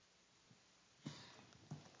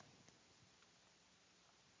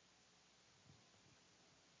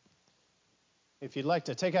If you'd like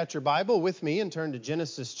to take out your Bible with me and turn to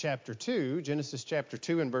Genesis chapter 2, Genesis chapter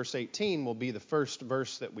 2 and verse 18 will be the first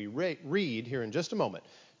verse that we read here in just a moment.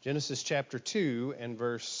 Genesis chapter 2 and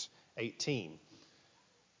verse 18.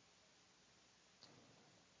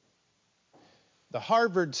 The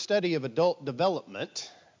Harvard Study of Adult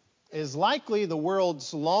Development is likely the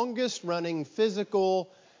world's longest-running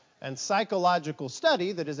physical and psychological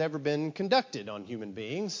study that has ever been conducted on human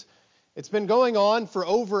beings. It's been going on for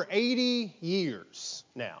over 80 years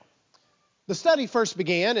now. The study first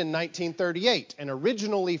began in 1938 and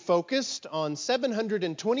originally focused on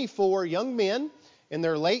 724 young men in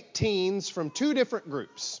their late teens from two different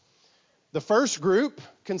groups. The first group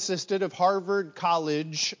consisted of Harvard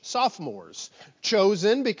College sophomores,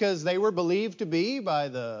 chosen because they were believed to be, by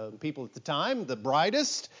the people at the time, the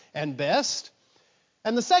brightest and best.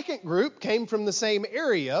 And the second group came from the same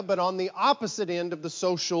area, but on the opposite end of the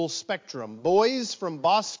social spectrum, boys from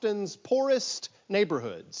Boston's poorest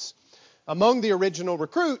neighborhoods. Among the original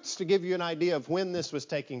recruits, to give you an idea of when this was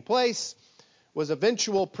taking place, was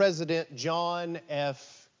eventual President John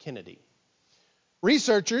F. Kennedy.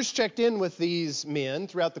 Researchers checked in with these men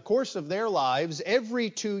throughout the course of their lives every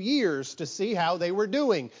 2 years to see how they were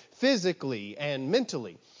doing physically and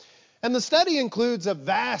mentally. And the study includes a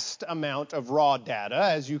vast amount of raw data,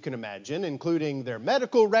 as you can imagine, including their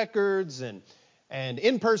medical records and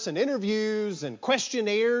in-person interviews and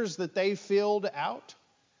questionnaires that they filled out.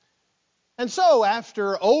 And so,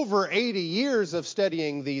 after over 80 years of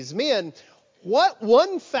studying these men, what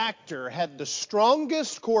one factor had the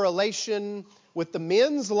strongest correlation with the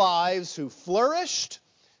men's lives who flourished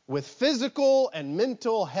with physical and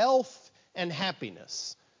mental health and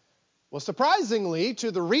happiness? Well, surprisingly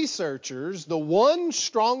to the researchers, the one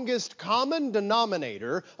strongest common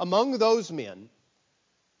denominator among those men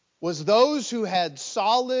was those who had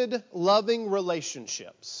solid, loving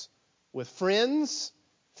relationships with friends,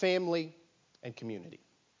 family, and community.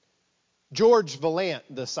 George Vaillant,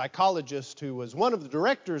 the psychologist who was one of the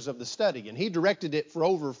directors of the study, and he directed it for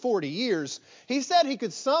over 40 years, he said he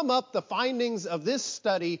could sum up the findings of this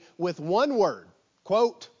study with one word,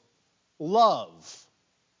 quote, love.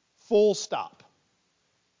 Full stop.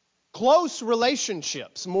 Close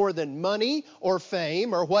relationships, more than money or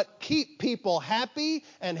fame, are what keep people happy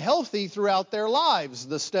and healthy throughout their lives,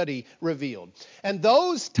 the study revealed. And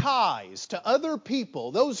those ties to other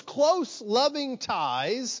people, those close, loving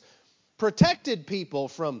ties, protected people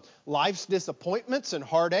from life's disappointments and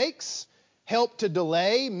heartaches, helped to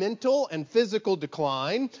delay mental and physical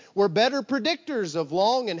decline, were better predictors of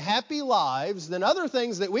long and happy lives than other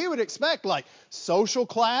things that we would expect, like social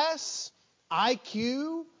class,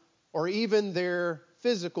 IQ, or even their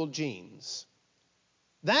physical genes.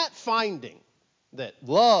 That finding, that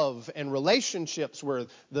love and relationships were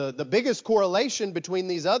the biggest correlation between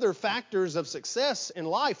these other factors of success in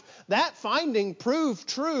life, that finding proved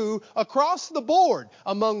true across the board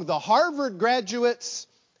among the Harvard graduates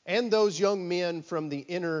and those young men from the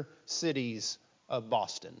inner cities of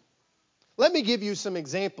Boston. Let me give you some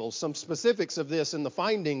examples, some specifics of this in the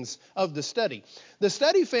findings of the study. The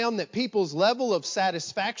study found that people's level of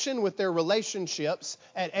satisfaction with their relationships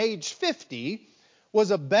at age 50 was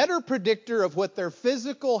a better predictor of what their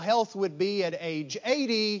physical health would be at age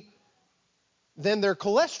 80 than their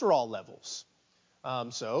cholesterol levels.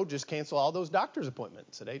 So just cancel all those doctor's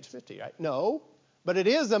appointments at age 50, right? No. But it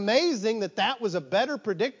is amazing that that was a better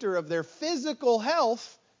predictor of their physical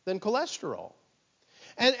health than cholesterol.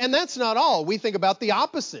 And that's not all. We think about the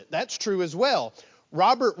opposite. That's true as well.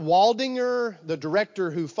 Robert Waldinger, the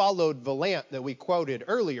director who followed Vaillant that we quoted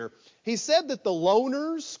earlier, he said that the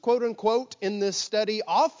loners, quote unquote, in this study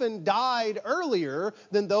often died earlier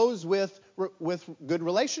than those with good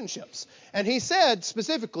relationships. And he said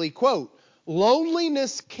specifically, quote,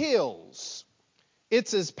 loneliness kills.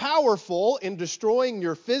 It's as powerful in destroying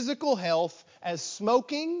your physical health as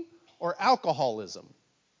smoking or alcoholism.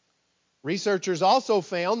 Researchers also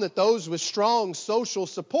found that those with strong social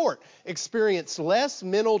support experienced less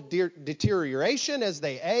mental deterioration as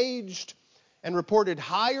they aged and reported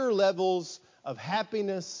higher levels of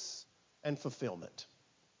happiness and fulfillment.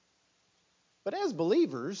 But as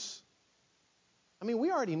believers, we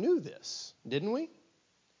already knew this, didn't we?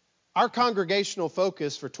 Our congregational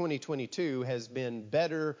focus for 2022 has been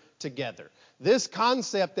better together. This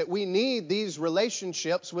concept that we need these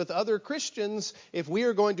relationships with other Christians if we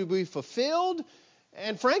are going to be fulfilled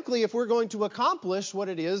and frankly, if we're going to accomplish what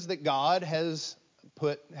it is that God has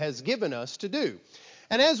given us to do.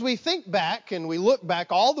 And as we think back and we look back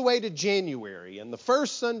all the way to January, and the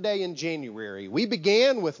first Sunday in January, we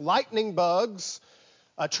began with lightning bugs,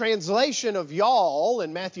 a translation of y'all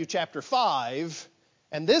in Matthew chapter 5,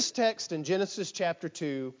 And this text in Genesis chapter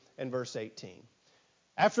 2 and verse 18.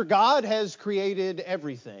 After God has created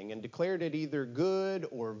everything and declared it either good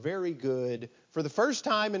or very good, for the first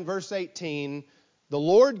time in verse 18, the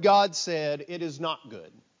Lord God said, "It is not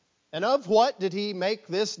good." And of what did he make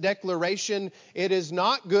this declaration? "It is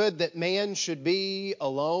not good that man should be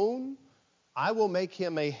alone. I will make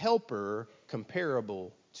him a helper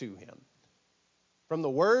comparable to him." From the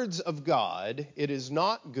words of God, it is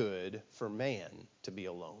not good for man to be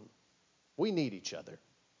alone. We need each other.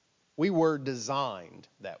 We were designed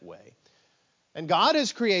that way. And God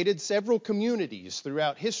has created several communities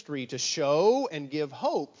throughout history to show and give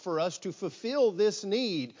hope for us to fulfill this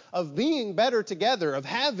need of being better together, of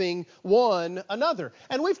having one another.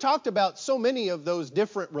 And we've talked about so many of those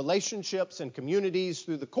different relationships and communities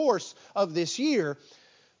through the course of this year.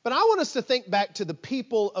 But I want us to think back to the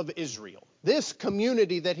people of Israel. This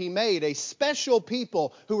community that he made, a special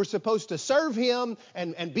people who were supposed to serve him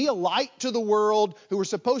and be a light to the world, who were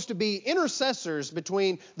supposed to be intercessors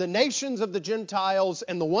between the nations of the Gentiles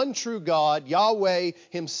and the one true God, Yahweh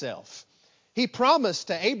himself. He promised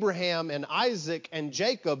to Abraham and Isaac and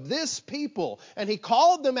Jacob this people, and he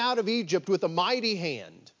called them out of Egypt with a mighty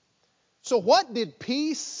hand. So what did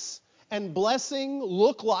peace and blessing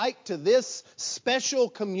look like to this special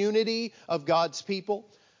community of God's people?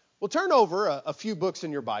 Well, turn over a few books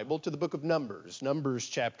in your Bible to the book of Numbers, Numbers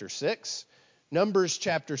chapter 6,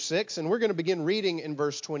 and we're going to begin reading in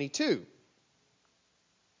verse 22.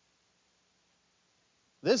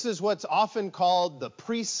 This is what's often called the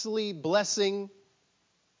priestly blessing.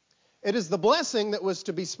 It is the blessing that was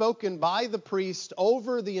to be spoken by the priest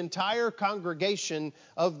over the entire congregation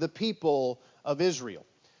of the people of Israel.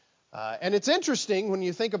 And it's interesting when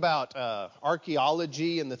you think about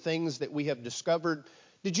archaeology and the things that we have discovered.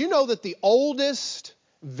 Did you know that the oldest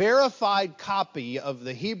verified copy of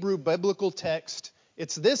the Hebrew biblical text,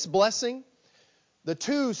 it's this blessing? The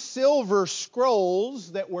two silver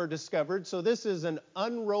scrolls that were discovered. So this is an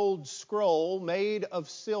unrolled scroll made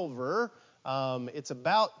of silver. It's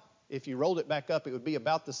about, if you rolled it back up, it would be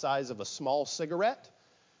about the size of a small cigarette.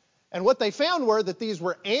 And what they found were that these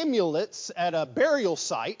were amulets at a burial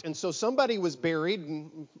site. And so somebody was buried,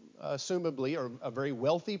 assumably, or a very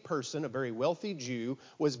wealthy person, a very wealthy Jew,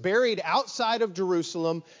 was buried outside of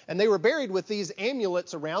Jerusalem. And they were buried with these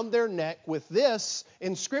amulets around their neck with this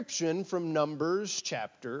inscription from Numbers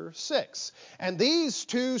chapter 6. And these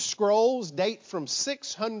two scrolls date from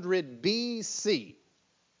 600 BC.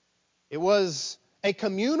 It was a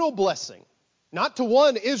communal blessing. Not to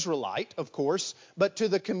one Israelite, of course, but to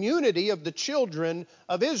the community of the children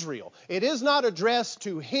of Israel. It is not addressed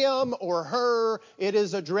to him or her, it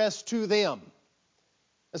is addressed to them.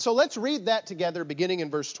 And so let's read that together beginning in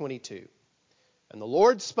verse 22. And the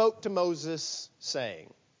Lord spoke to Moses,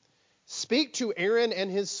 saying, "Speak to Aaron and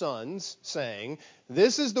his sons, saying,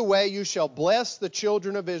 This is the way you shall bless the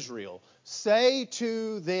children of Israel. Say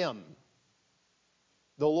to them,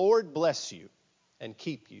 The Lord bless you and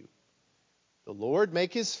keep you. The Lord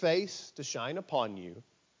make his face to shine upon you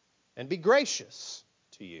and be gracious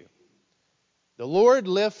to you. The Lord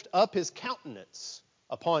lift up his countenance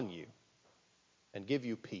upon you and give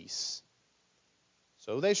you peace.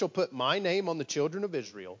 So they shall put my name on the children of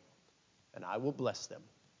Israel, and I will bless them,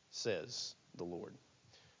 says the Lord."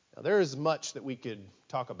 Now there is much that we could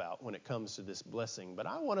talk about when it comes to this blessing, but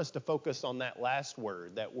I want us to focus on that last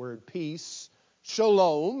word, that word peace.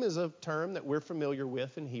 Shalom is a term that we're familiar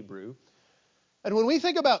with in Hebrew. And when we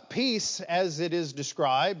think about peace as it is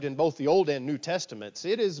described in both the Old and New Testaments,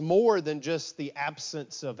 it is more than just the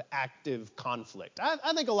absence of active conflict.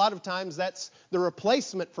 I think a lot of times that's the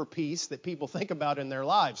replacement for peace that people think about in their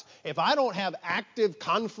lives. If I don't have active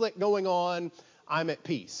conflict going on, I'm at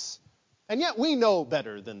peace. And yet we know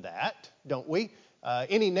better than that, don't we?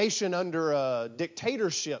 Any nation under a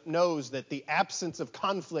dictatorship knows that the absence of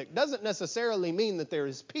conflict doesn't necessarily mean that there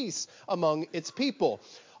is peace among its people.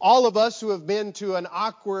 All of us who have been to an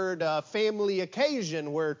awkward family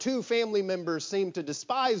occasion where two family members seem to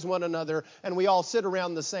despise one another and we all sit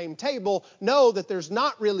around the same table know that there's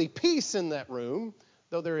not really peace in that room,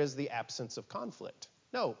 though there is the absence of conflict.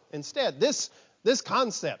 No, instead, this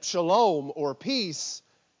concept, shalom or peace,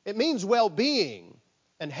 it means well-being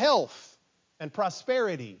and health and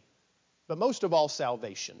prosperity, but most of all,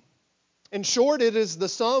 salvation. In short, it is the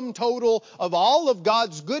sum total of all of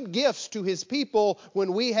God's good gifts to his people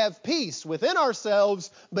when we have peace within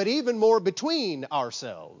ourselves, but even more between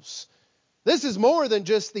ourselves. This is more than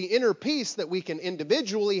just the inner peace that we can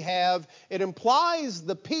individually have. It implies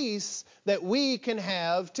the peace that we can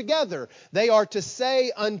have together. They are to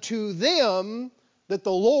say unto them that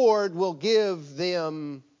the Lord will give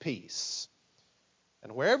them peace.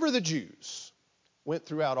 And wherever the Jews went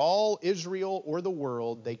throughout all Israel or the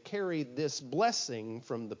world, they carried this blessing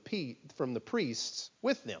from the priests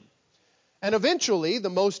with them. And eventually, the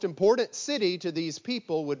most important city to these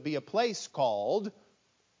people would be a place called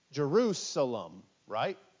Jerusalem,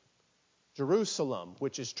 right? Jerusalem,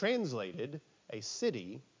 which is translated a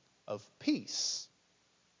city of peace.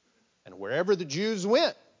 And wherever the Jews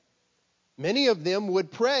went, many of them would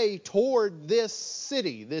pray toward this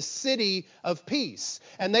city of peace.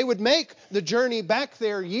 And they would make the journey back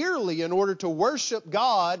there yearly in order to worship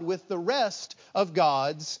God with the rest of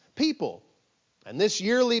God's people. And this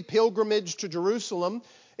yearly pilgrimage to Jerusalem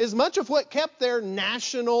is much of what kept their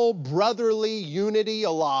national brotherly unity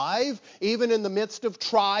alive, even in the midst of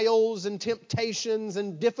trials and temptations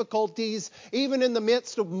and difficulties, even in the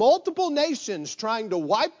midst of multiple nations trying to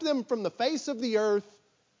wipe them from the face of the earth.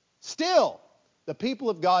 Still, the people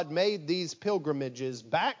of God made these pilgrimages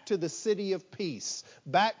back to the city of peace,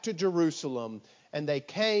 back to Jerusalem, and they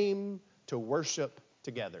came to worship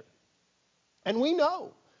together. And we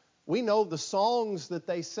know the songs that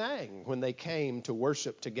they sang when they came to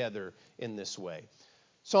worship together in this way.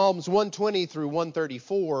 Psalms 120 through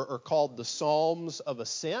 134 are called the Psalms of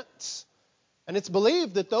Ascent. And it's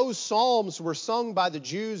believed that those psalms were sung by the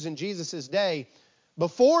Jews in Jesus' day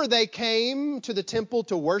before they came to the temple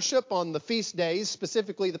to worship on the feast days,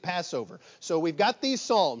 specifically the Passover. So we've got these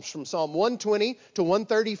psalms from Psalm 120 to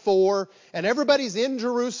 134, and everybody's in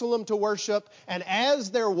Jerusalem to worship. And as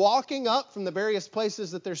they're walking up from the various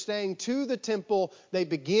places that they're staying to the temple, they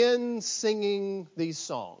begin singing these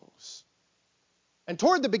songs. And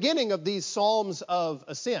toward the beginning of these Psalms of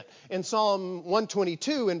Ascent, in Psalm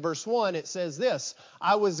 122 in verse 1, it says this: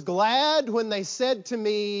 I was glad when they said to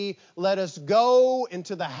me, let us go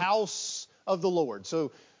into the house of the Lord.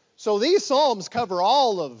 So these Psalms cover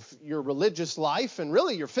all of your religious life and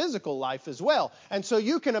really your physical life as well. And so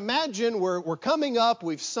you can imagine we're coming up,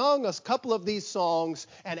 we've sung a couple of these songs,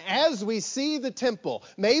 and as we see the temple,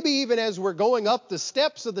 maybe even as we're going up the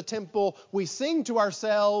steps of the temple, we sing to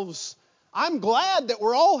ourselves, I'm glad that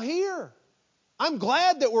we're all here. I'm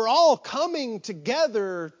glad that we're all coming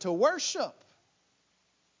together to worship.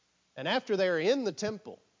 And after they're in the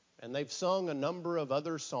temple and they've sung a number of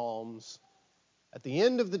other psalms, at the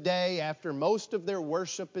end of the day, after most of their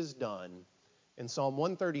worship is done, in Psalm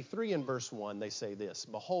 133 and verse 1, they say this: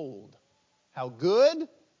 behold, how good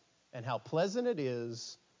and how pleasant it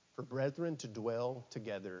is for brethren to dwell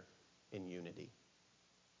together in unity.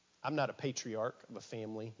 I'm not a patriarch of a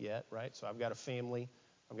family yet, right? So I've got a family.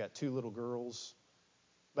 I've got 2 little girls.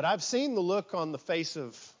 But I've seen the look on the face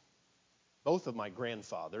of both of my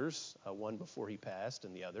grandfathers, one before he passed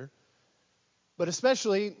and the other. But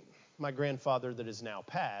especially my grandfather that is now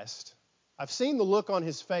passed. I've seen the look on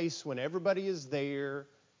his face when everybody is there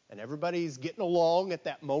and everybody's getting along at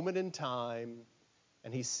that moment in time,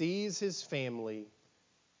 and he sees his family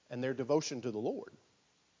and their devotion to the Lord.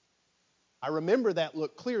 I remember that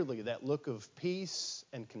look clearly, that look of peace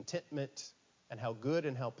and contentment, and how good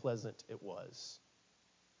and how pleasant it was.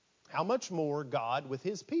 How much more God with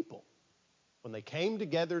his people, when they came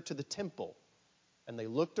together to the temple and they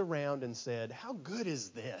looked around and said, how good is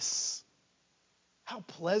this? How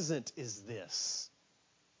pleasant is this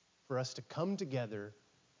for us to come together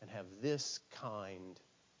and have this kind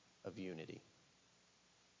of unity?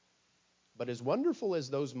 But as wonderful as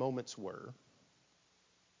those moments were,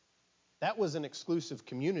 that was an exclusive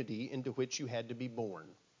community into which you had to be born.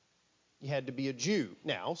 You had to be a Jew.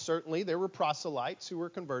 Now, certainly there were proselytes who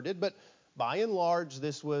were converted, but by and large,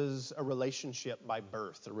 this was a relationship by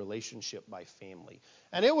birth, a relationship by family.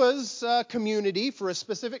 And it was a community for a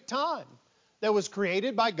specific time that was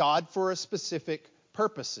created by God for a specific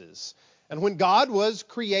purposes. And when God was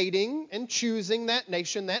creating and choosing that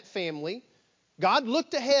nation, that family, God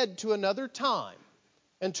looked ahead to another time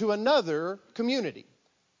and to another community.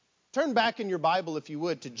 Turn back in your Bible, if you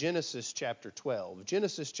would, to Genesis chapter 12.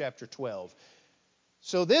 Genesis chapter 12.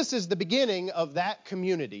 So this is the beginning of that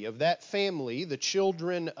community, of that family, the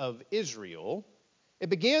children of Israel. It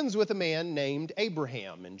begins with a man named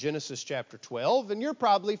Abraham in Genesis chapter 12, and you're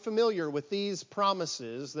probably familiar with these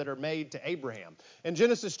promises that are made to Abraham. In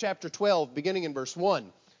Genesis chapter 12, beginning in verse 1.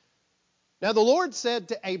 Now the Lord said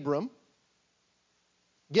to Abram,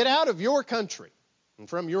 get out of your country and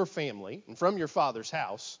from your family and from your father's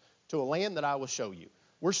house to a land that I will show you.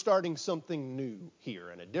 We're starting something new here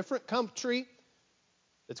in a different country.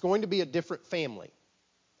 It's going to be a different family.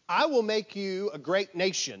 I will make you a great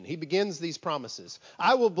nation. He begins these promises.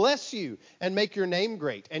 I will bless you and make your name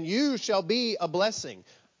great, and you shall be a blessing.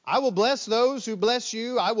 I will bless those who bless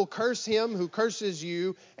you. I will curse him who curses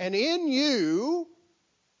you, and in you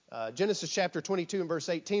Genesis chapter 22 and verse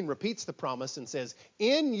 18 repeats the promise and says,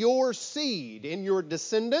 in your seed, in your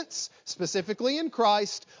descendants, specifically in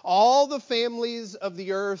Christ, all the families of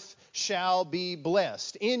the earth shall be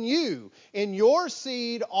blessed. In you, in your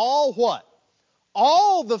seed, all what?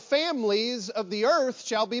 All the families of the earth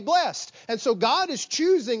shall be blessed. And so God is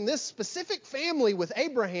choosing this specific family with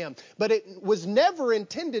Abraham, but it was never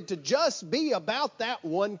intended to just be about that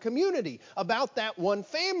one community, about that one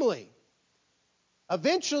family.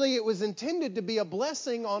 Eventually, it was intended to be a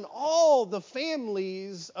blessing on all the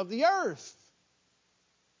families of the earth.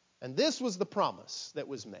 And this was the promise that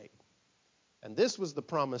was made. And this was the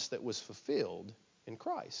promise that was fulfilled in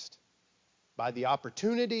Christ, by the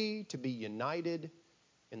opportunity to be united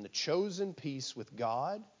in the chosen peace with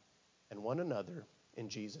God and one another in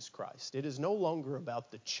Jesus Christ. It is no longer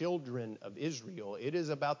about the children of Israel. It is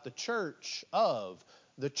about the church of,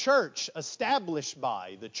 the church established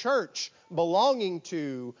by, the church belonging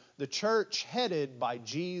to, the church headed by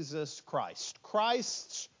Jesus Christ.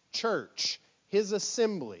 Christ's church, His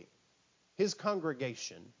assembly, His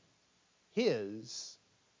congregation, His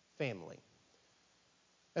family.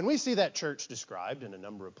 And we see that church described in a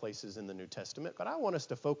number of places in the New Testament, but I want us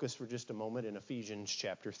to focus for just a moment in Ephesians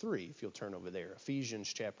chapter 3, if you'll turn over there.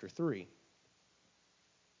 Ephesians chapter 3.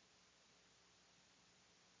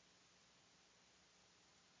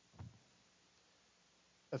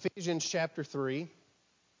 Ephesians chapter 3,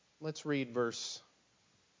 let's read verse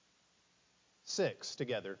 6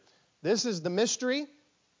 together. This is the mystery.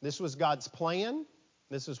 This was God's plan.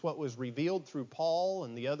 This is what was revealed through Paul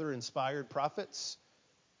and the other inspired prophets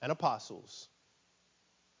and apostles.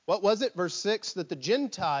 What was it? Verse 6, that the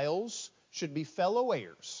Gentiles should be fellow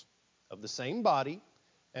heirs of the same body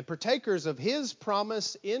and partakers of His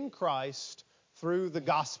promise in Christ through the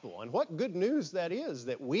gospel. And what good news that is,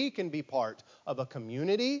 that we can be part of a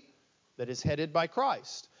community that is headed by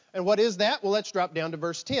Christ. And what is that? Well, let's drop down to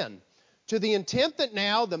verse 10. To the intent that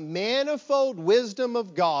now the manifold wisdom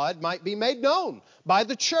of God might be made known by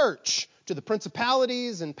the church to the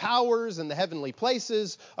principalities and powers in the heavenly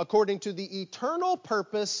places, according to the eternal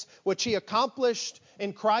purpose which He accomplished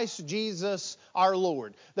in Christ Jesus our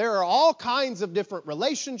Lord. There are all kinds of different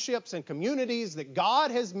relationships and communities that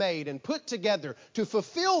God has made and put together to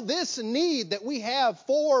fulfill this need that we have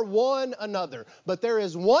for one another. But there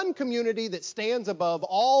is one community that stands above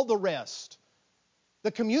all the rest.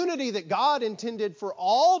 The community that God intended for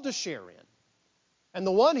all to share in. And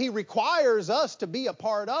the one He requires us to be a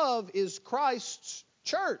part of is Christ's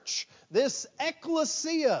church. This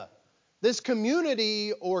ecclesia, this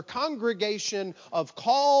community or congregation of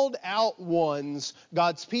called out ones,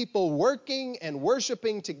 God's people working and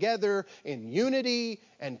worshiping together in unity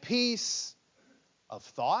and peace of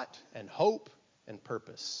thought and hope and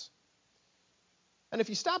purpose. And if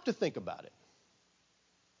you stop to think about it,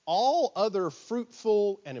 all other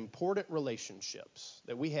fruitful and important relationships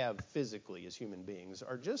that we have physically as human beings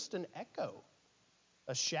are just an echo,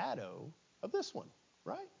 a shadow of this one,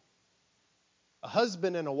 right? A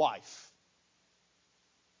husband and a wife.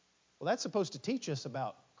 Well, that's supposed to teach us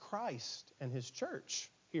about Christ and His church.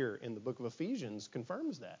 Here in the book of Ephesians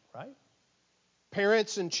confirms that, right?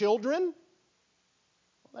 Parents and children.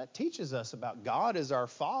 That teaches us about God as our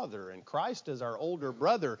Father and Christ as our older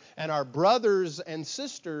brother and our brothers and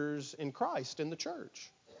sisters in Christ in the church.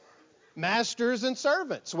 Masters and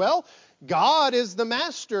servants. Well, God is the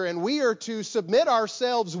master and we are to submit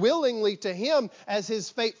ourselves willingly to Him as His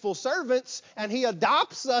faithful servants, and He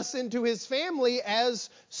adopts us into His family as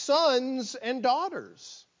sons and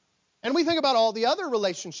daughters. And we think about all the other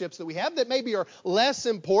relationships that we have that maybe are less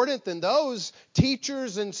important than those.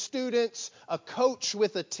 Teachers and students, a coach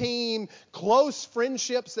with a team, close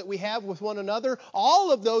friendships that we have with one another.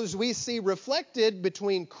 All of those we see reflected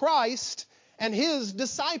between Christ and His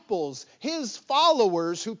disciples, His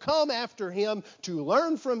followers who come after Him to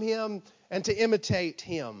learn from Him and to imitate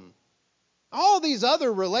Him. All these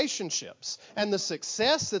other relationships and the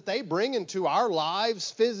success that they bring into our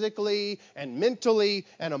lives physically and mentally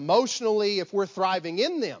and emotionally if we're thriving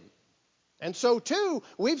in them. And so too,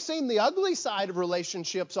 we've seen the ugly side of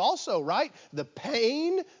relationships also, right? The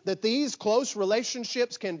pain that these close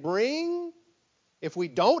relationships can bring if we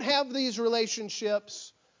don't have these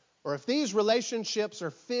relationships, or if these relationships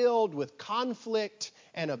are filled with conflict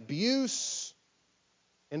and abuse.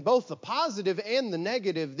 In both the positive and the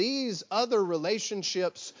negative, these other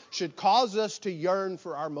relationships should cause us to yearn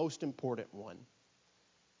for our most important one.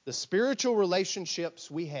 The spiritual relationships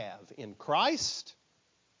we have in Christ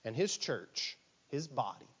and His church, His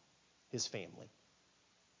body, His family.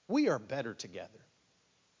 We are better together.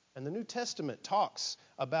 And the New Testament talks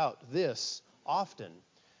about this often.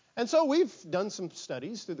 And so we've done some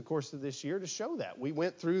studies through the course of this year to show that. We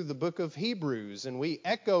went through the book of Hebrews and we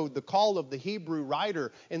echoed the call of the Hebrew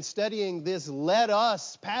writer in studying this "let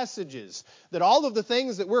us" passages. That all of the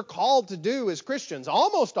things that we're called to do as Christians,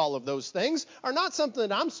 almost all of those things, are not something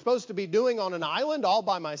that I'm supposed to be doing on an island all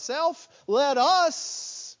by myself. Let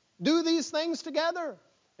us do these things together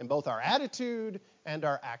in both our attitude and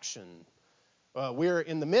our action. We're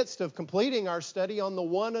in the midst of completing our study on the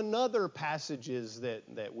one another passages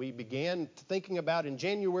that we began thinking about in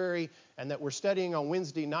January and that we're studying on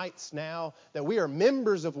Wednesday nights now, that we are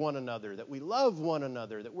members of one another, that we love one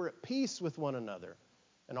another, that we're at peace with one another,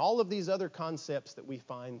 and all of these other concepts that we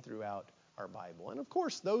find throughout our Bible. And of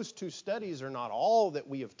course, those two studies are not all that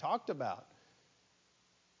we have talked about.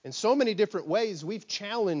 In so many different ways, we've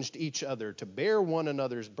challenged each other to bear one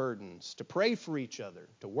another's burdens, to pray for each other,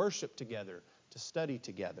 to worship together, to study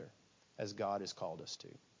together as God has called us to.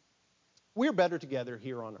 We're better together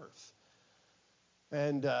here on earth.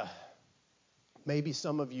 And maybe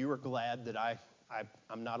some of you are glad that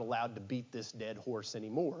I'm not allowed to beat this dead horse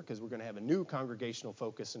anymore because we're going to have a new congregational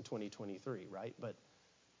focus in 2023, right? But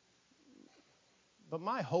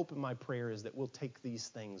my hope and my prayer is that we'll take these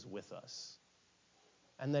things with us.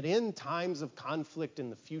 And that in times of conflict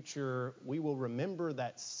in the future, we will remember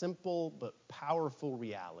that simple but powerful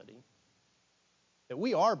reality. That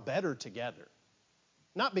we are better together.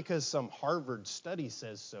 Not because some Harvard study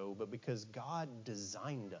says so, but because God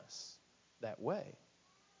designed us that way.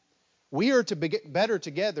 We are to be better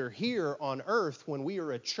together here on earth when we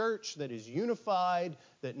are a church that is unified,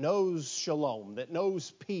 that knows shalom, that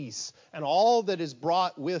knows peace, and all that is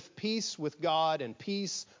brought with peace with God and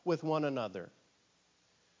peace with one another.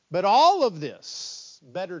 But all of this,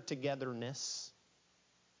 better togetherness,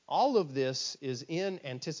 all of this is in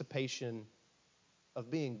anticipation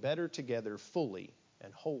of being better together fully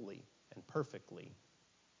and wholly and perfectly.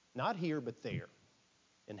 Not here, but there,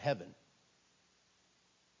 in heaven.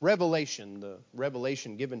 Revelation, the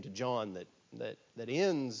revelation given to John that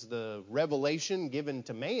ends the revelation given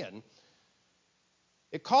to man,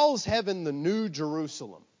 it calls heaven the New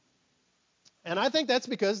Jerusalem. And I think that's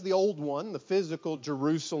because the old one, the physical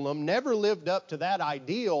Jerusalem, never lived up to that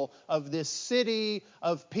ideal of this city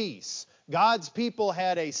of peace. God's people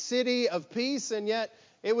had a city of peace, and yet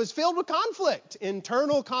it was filled with conflict,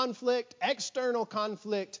 internal conflict, external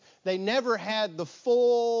conflict. They never had the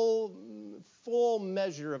full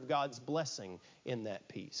measure of God's blessing in that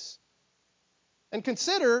peace. And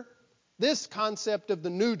consider this concept of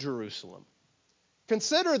the New Jerusalem.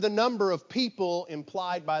 Consider the number of people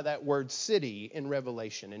implied by that word city in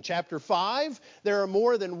Revelation. In chapter 5, there are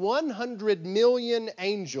more than 100 million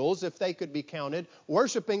angels, if they could be counted,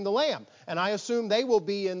 worshiping the Lamb. And I assume they will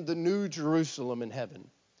be in the New Jerusalem in heaven.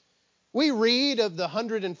 We read of the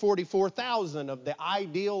 144,000 of the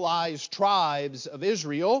idealized tribes of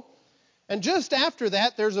Israel. And just after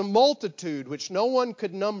that, there's a multitude which no one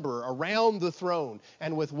could number around the throne.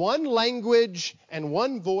 And with one language and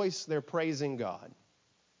one voice, they're praising God.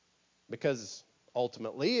 Because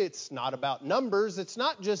ultimately, it's not about numbers. It's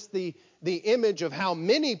not just the image of how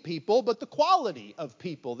many people, but the quality of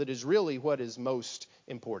people that is really what is most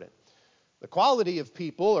important. The quality of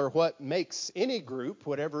people are what makes any group,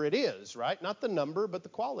 whatever it is, right? Not the number, but the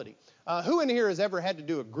quality. Who in here has ever had to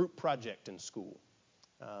do a group project in school?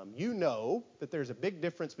 You know that there's a big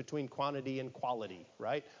difference between quantity and quality,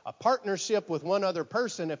 right? A partnership with one other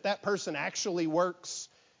person, if that person actually works,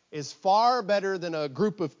 is far better than a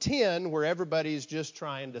group of 10 where everybody's just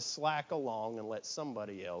trying to slack along and let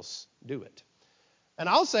somebody else do it. And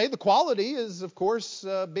I'll say the quality is, of course,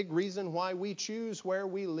 a big reason why we choose where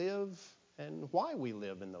we live and why we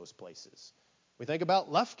live in those places. We think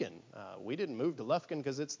about Lufkin. We didn't move to Lufkin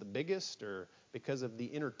because it's the biggest or because of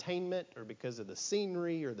the entertainment or because of the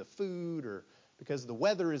scenery or the food or because the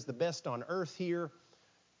weather is the best on earth here.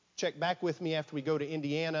 Check back with me after we go to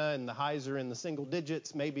Indiana and the highs are in the single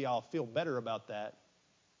digits. Maybe I'll feel better about that.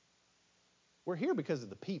 We're here because of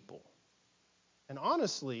the people. And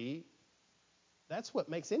honestly, that's what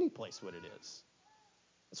makes any place what it is.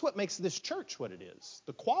 That's what makes this church what it is.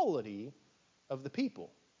 The quality of the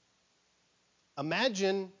people.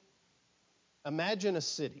 Imagine a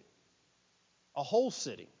city, a whole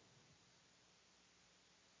city,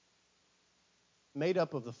 made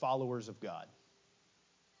up of the followers of God.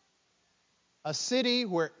 A city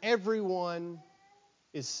where everyone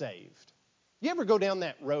is saved. You ever go down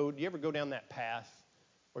that road, you ever go down that path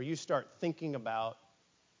where you start thinking about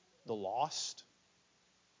the lost?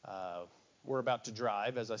 We're about to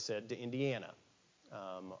drive, as I said, to Indiana.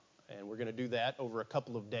 And we're going to do that over a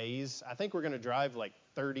couple of days. I think we're going to drive like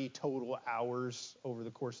 30 total hours over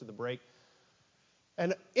the course of the break.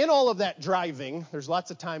 And in all of that driving, there's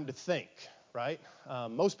lots of time to think, right?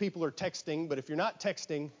 Most people are texting, but if you're not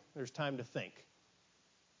texting, there's time to think.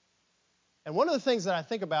 And one of the things that I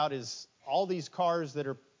think about is all these cars that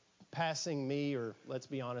are passing me, or let's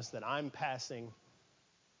be honest, that I'm passing.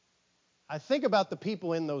 I think about the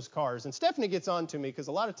people in those cars. And Stephanie gets on to me because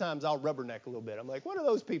a lot of times I'll rubberneck a little bit. I'm like, what do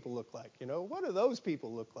those people look like? You know, what do those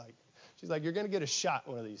people look like? She's like, you're going to get a shot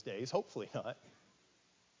one of these days. Hopefully not.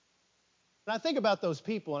 And I think about those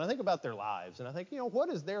people, and I think about their lives, and I think, what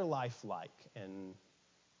is their life like? And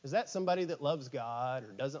is that somebody that loves God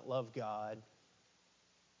or doesn't love God?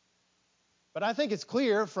 But I think it's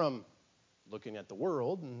clear from looking at the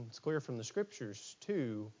world, and it's clear from the Scriptures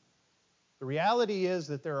too, the reality is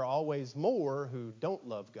that there are always more who don't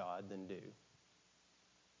love God than do.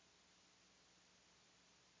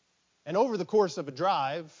 And over the course of a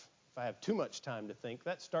drive, if I have too much time to think,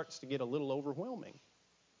 that starts to get a little overwhelming.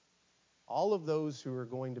 All of those who are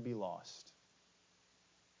going to be lost.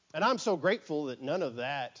 And I'm so grateful that none of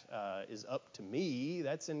that is up to me.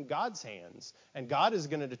 That's in God's hands. And God is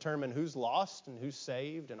going to determine who's lost and who's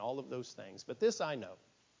saved and all of those things. But this I know,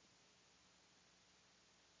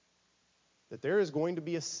 that there is going to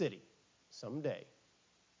be a city someday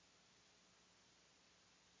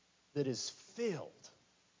that is filled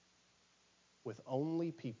with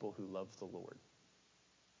only people who love the Lord.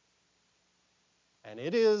 And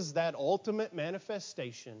it is that ultimate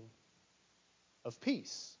manifestation of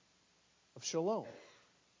peace, of shalom.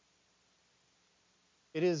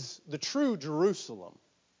 It is the true Jerusalem,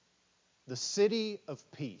 the city of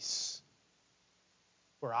peace,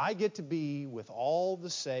 where I get to be with all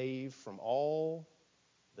the saved from all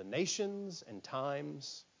the nations and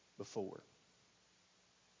times before.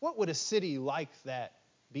 What would a city like that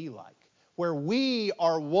be like? Where we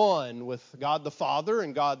are one with God the Father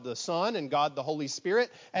and God the Son and God the Holy Spirit,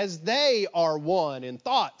 as they are one in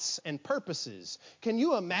thoughts and purposes. Can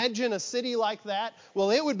you imagine a city like that?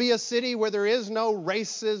 Well, it would be a city where there is no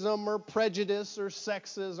racism or prejudice or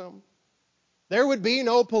sexism. There would be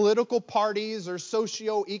no political parties or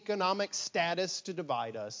socioeconomic status to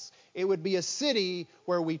divide us. It would be a city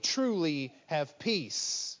where we truly have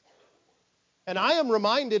peace. And I am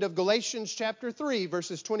reminded of Galatians chapter 3,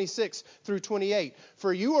 verses 26 through 28.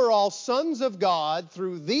 For you are all sons of God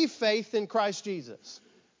through the faith in Christ Jesus.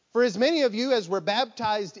 For as many of you as were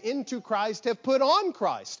baptized into Christ have put on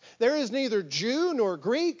Christ. There is neither Jew nor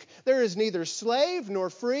Greek. There is neither slave nor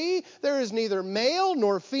free. There is neither male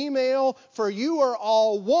nor female. For you are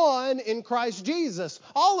all one in Christ Jesus.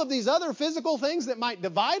 All of these other physical things that might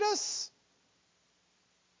divide us,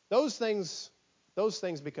 those things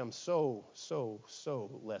become so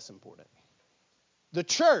less important. The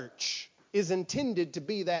church is intended to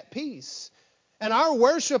be that peace. And our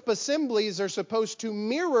worship assemblies are supposed to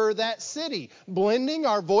mirror that city, blending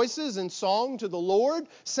our voices in song to the Lord,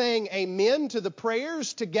 saying amen to the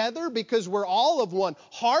prayers together because we're all of one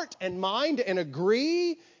heart and mind and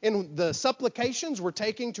agree in the supplications we're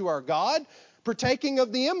taking to our God, partaking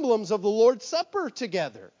of the emblems of the Lord's Supper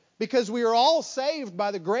together. Because we are all saved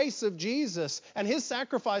by the grace of Jesus and His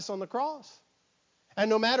sacrifice on the cross. And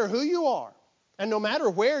no matter who you are, and no matter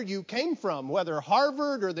where you came from, whether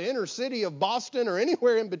Harvard or the inner city of Boston or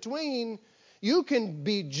anywhere in between, you can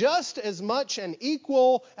be just as much an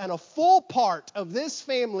equal and a full part of this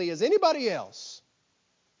family as anybody else.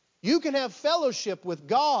 You can have fellowship with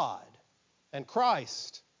God and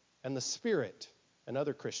Christ and the Spirit and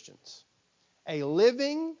other Christians. A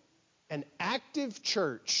living, an active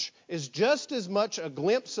church is just as much a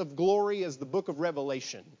glimpse of glory as the book of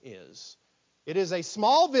Revelation is. It is a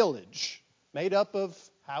small village made up of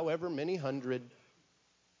however many hundred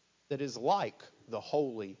that is like the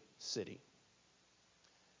holy city.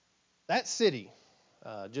 That city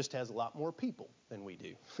just has a lot more people than we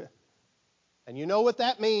do. And you know what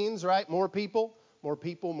that means, right? More people,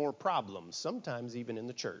 more problems, sometimes even in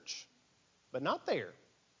the church. But not there,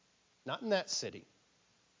 not in that city.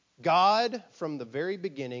 God, from the very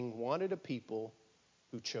beginning, wanted a people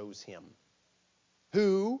who chose Him,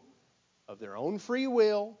 who, of their own free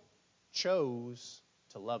will, chose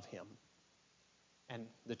to love Him. And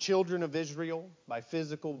the children of Israel, by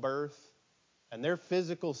physical birth, and their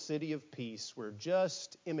physical city of peace were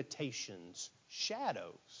just imitations,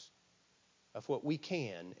 shadows of what we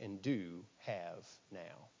can and do have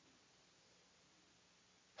now.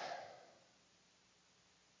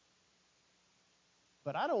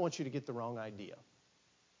 But I don't want you to get the wrong idea.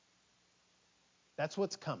 That's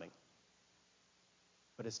what's coming.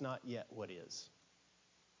 But it's not yet what is.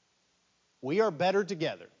 We are better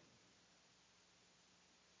together.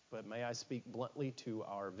 But may I speak bluntly to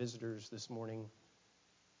our visitors this morning?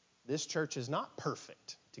 this church is not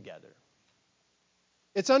perfect together.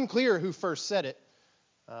 It's unclear who first said it,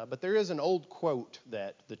 but there is an old quote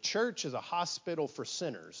that the church is a hospital for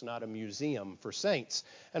sinners, not a museum for saints.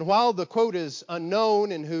 And while the quote is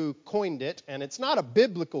unknown in who coined it, and it's not a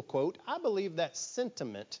biblical quote, I believe that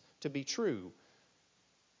sentiment to be true.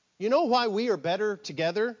 You know why we are better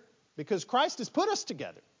together? Because Christ has put us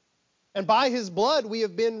together. And by His blood we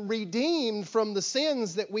have been redeemed from the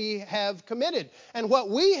sins that we have committed. And what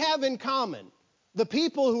we have in common, the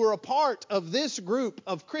people who are a part of this group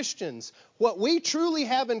of Christians, what we truly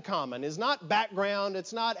have in common is not background,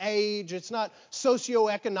 it's not age, it's not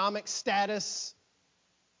socioeconomic status.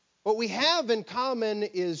 What we have in common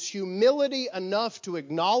is humility enough to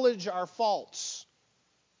acknowledge our faults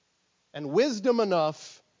and wisdom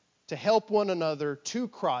enough to help one another to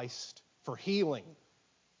Christ for healing,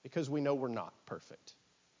 because we know we're not perfect.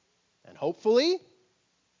 And hopefully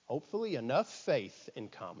enough faith in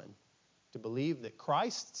common to believe that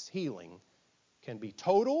Christ's healing can be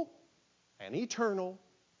total and eternal,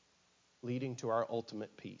 leading to our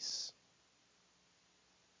ultimate peace.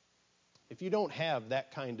 If you don't have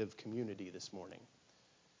that kind of community this morning,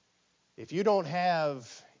 if you don't have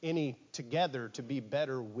any together to be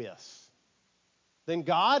better with, then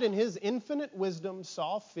God in His infinite wisdom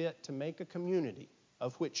saw fit to make a community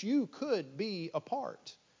of which you could be a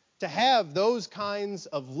part, to have those kinds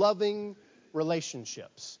of loving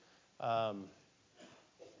relationships.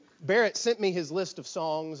 Barrett sent me his list of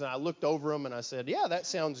songs, and I looked over them, and I said, yeah, that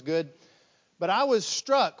sounds good. But I was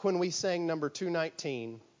struck when we sang number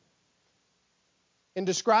 219. In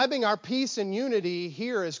describing our peace and unity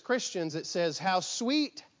here as Christians, it says, how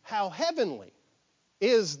sweet, how heavenly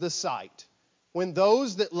is the sight when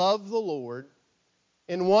those that love the Lord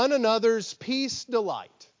in one another's peace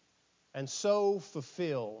delight, and so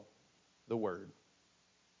fulfill the word.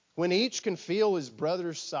 When each can feel his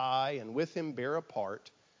brother's sigh and with him bear a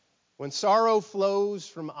part, when sorrow flows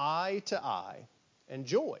from eye to eye and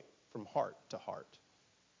joy from heart to heart,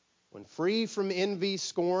 when free from envy,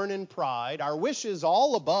 scorn, and pride, our wishes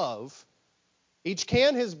all above, each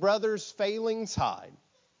can his brother's failings hide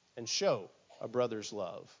and show a brother's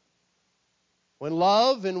love. When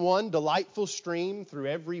love in one delightful stream through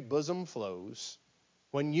every bosom flows,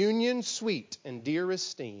 when union sweet and dear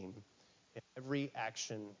esteem in every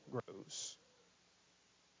action grows.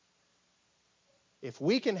 If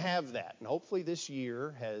we can have that, and hopefully this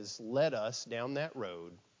year has led us down that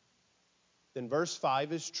road, then verse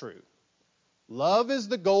 5 is true. Love is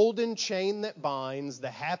the golden chain that binds the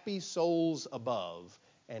happy souls above,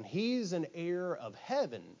 and He's an heir of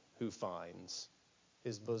heaven who finds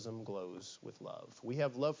His bosom glows with love. We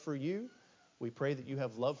have love for you. We pray that you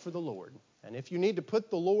have love for the Lord. And if you need to put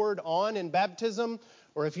the Lord on in baptism,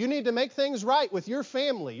 or if you need to make things right with your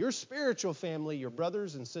family, your spiritual family, your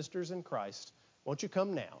brothers and sisters in Christ, won't you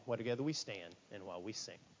come now, while together we stand and while we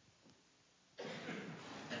sing.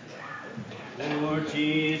 Lord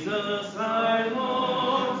Jesus, our Lord.